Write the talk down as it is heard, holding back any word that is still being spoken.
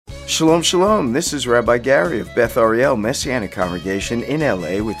Shalom, shalom. This is Rabbi Gary of Beth Ariel Messianic Congregation in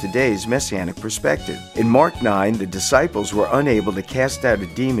LA with today's Messianic Perspective. In Mark 9, the disciples were unable to cast out a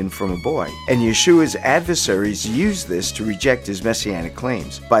demon from a boy, and Yeshua's adversaries used this to reject his messianic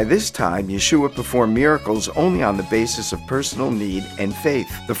claims. By this time, Yeshua performed miracles only on the basis of personal need and faith.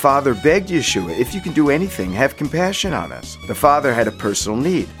 The Father begged Yeshua, "If you can do anything, have compassion on us." The Father had a personal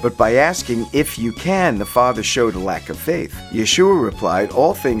need, but by asking if you can, the Father showed a lack of faith. Yeshua replied,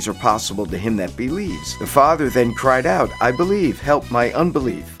 "All things are possible to him that believes." The Father then cried out, "I believe, help my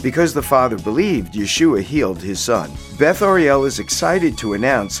unbelief." Because the Father believed, Yeshua healed his son. Beth Ariel is excited to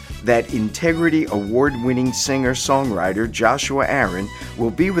announce that Integrity Award-winning singer-songwriter Joshua Aaron will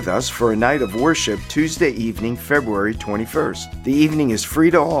be with us for a night of worship Tuesday evening, February 21st. The evening is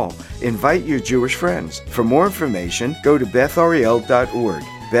free to all. Invite your Jewish friends. For more information, go to bethariel.org,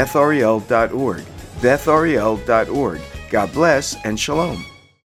 bethariel.org, bethariel.org. God bless and shalom.